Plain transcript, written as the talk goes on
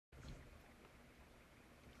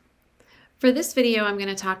For this video, I'm going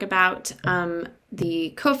to talk about the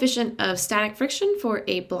coefficient of static friction for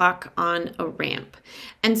a block on a ramp.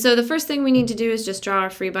 And so the first thing we need to do is just draw our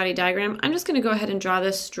free body diagram. I'm just going to go ahead and draw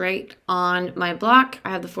this straight on my block. I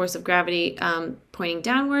have the force of gravity pointing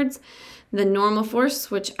downwards, the normal force,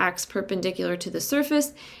 which acts perpendicular to the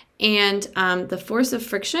surface, and the force of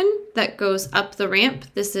friction that goes up the ramp.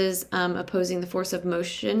 This is opposing the force of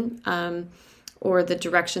motion or the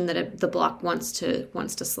direction that the block wants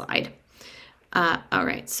to slide. All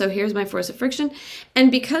right, so here's my force of friction. And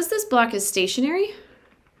because this block is stationary,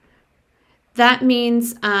 that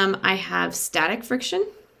means I have static friction.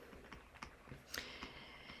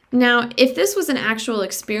 Now, if this was an actual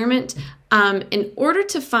experiment, in order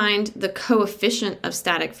to find the coefficient of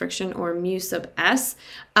static friction, or mu sub s,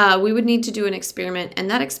 we would need to do an experiment, and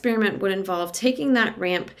that experiment would involve taking that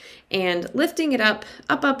ramp and lifting it up,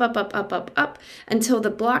 until the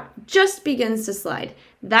block just begins to slide.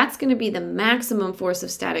 That's going to be the maximum force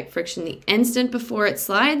of static friction. The instant before it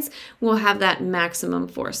slides, we'll have that maximum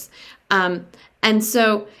force. And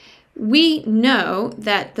so we know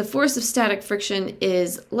that the force of static friction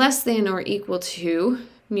is less than or equal to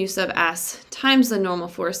mu sub s times the normal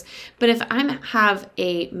force. But if I have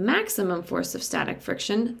a maximum force of static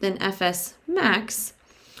friction, then Fs max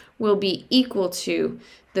will be equal to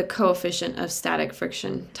the coefficient of static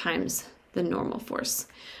friction times the normal force.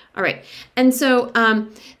 All right, and so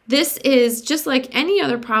this is just like any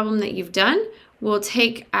other problem that you've done. We'll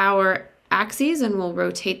take our axes and we'll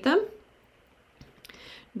rotate them.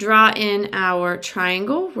 Draw in our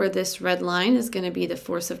triangle where this red line is going to be the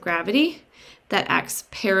force of gravity that acts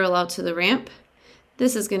parallel to the ramp.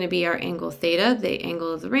 This is going to be our angle theta, the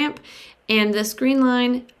angle of the ramp. And this green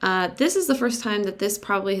line, this is the first time that this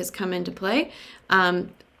probably has come into play.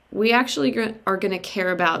 We actually are going to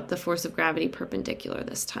care about the force of gravity perpendicular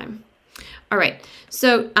this time. All right,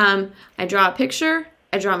 so I draw a picture,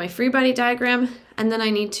 I draw my free body diagram, and then I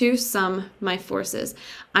need to sum my forces.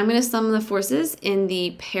 I'm going to sum the forces in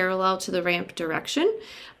the parallel to the ramp direction.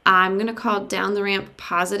 I'm going to call down the ramp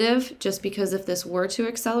positive, just because if this were to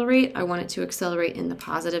accelerate, I want it to accelerate in the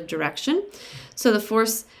positive direction. So the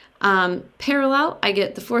force parallel, I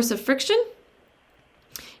get the force of friction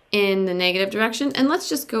in the negative direction. And let's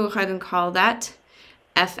just go ahead and call that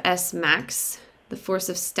Fs max, the force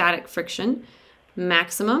of static friction,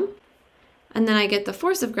 maximum. And then I get the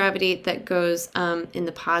force of gravity that goes in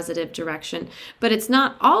the positive direction. But it's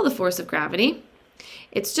not all the force of gravity.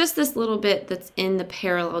 It's just this little bit that's in the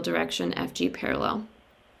parallel direction, Fg parallel.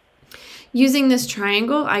 Using this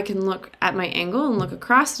triangle, I can look at my angle and look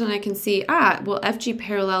across, and I can see, well, Fg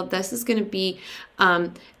parallel, this is going to be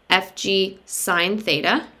Fg sine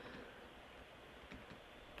theta.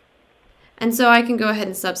 And so I can go ahead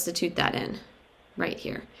and substitute that in right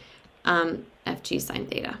here, Fg sine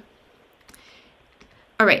theta.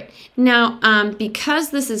 All right, now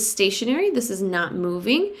because this is stationary, this is not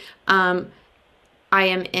moving, I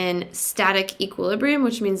am in static equilibrium,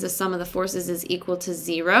 which means the sum of the forces is equal to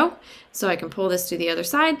 0. So I can pull this to the other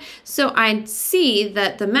side. So I see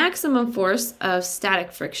that the maximum force of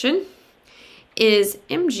static friction is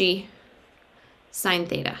mg sine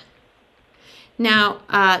theta. Now,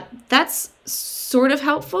 that's sort of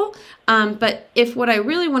helpful, but if what I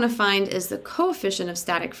really want to find is the coefficient of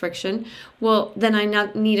static friction, well, then I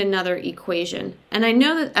need another equation. And I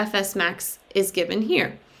know that Fs max is given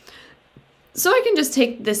here. So I can just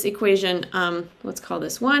take this equation, let's call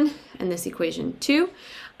this 1, and this equation 2.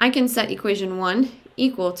 I can set equation 1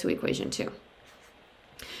 equal to equation 2.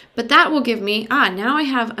 But that will give me, now I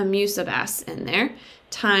have a mu sub s in there,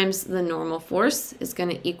 times the normal force is going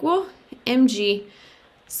to equal mg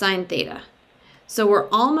sine theta. So we're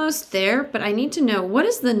almost there, but I need to know, what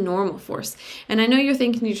is the normal force? And I know you're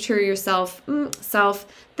thinking to yourself,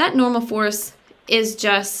 that normal force is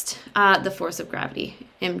just the force of gravity,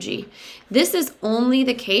 mg. This is only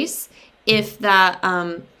the case if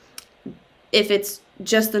it's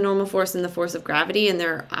just the normal force and the force of gravity and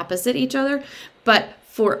they're opposite each other. But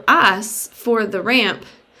for us, for the ramp,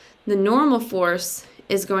 the normal force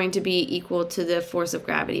is going to be equal to the force of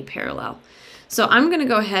gravity parallel. So I'm going to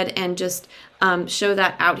go ahead and just show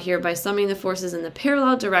that out here by summing the forces in the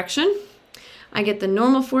parallel direction. I get the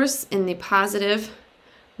normal force in the positive,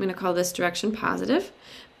 I'm going to call this direction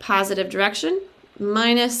positive direction,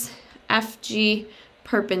 minus Fg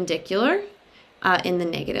perpendicular in the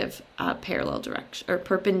negative parallel direction, or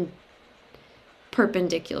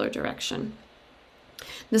perpendicular direction.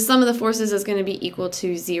 The sum of the forces is going to be equal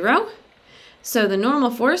to 0. So the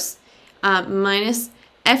normal force minus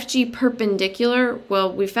Fg perpendicular,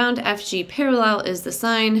 well, we found Fg parallel is the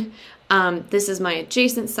sine This is my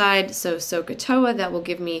adjacent side, so SOHCAHTOA, that will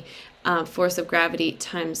give me force of gravity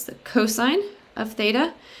times the cosine of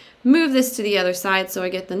theta. Move this to the other side, so I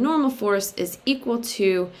get the normal force is equal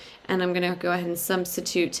to, and I'm going to go ahead and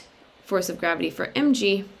substitute force of gravity for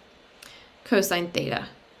mg cosine theta.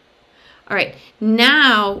 All right,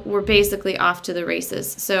 now we're basically off to the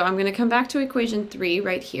races. So I'm going to come back to equation 3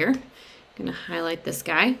 right here. I'm going to highlight this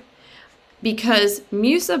guy. Because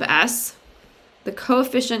mu sub s, the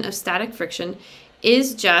coefficient of static friction,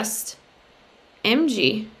 is just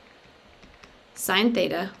mg sine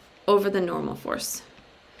theta over the normal force.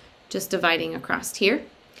 Just dividing across here.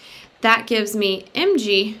 That gives me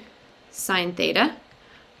mg sine theta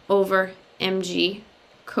over mg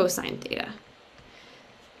cosine theta.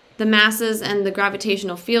 The masses and the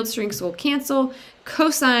gravitational field strengths will cancel.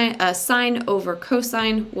 Sine over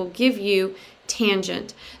cosine will give you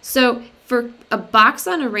tangent. So for a box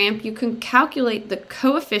on a ramp, you can calculate the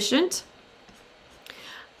coefficient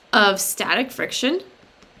of static friction.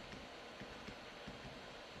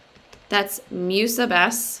 That's mu sub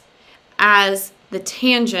s as the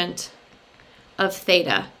tangent of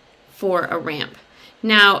theta for a ramp.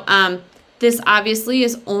 Now, this obviously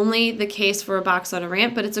is only the case for a box on a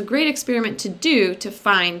ramp, but it's a great experiment to do to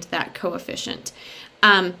find that coefficient.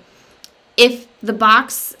 If the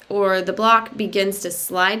box or the block begins to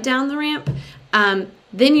slide down the ramp,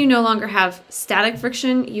 then you no longer have static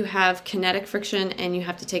friction, you have kinetic friction, and you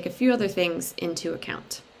have to take a few other things into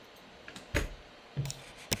account.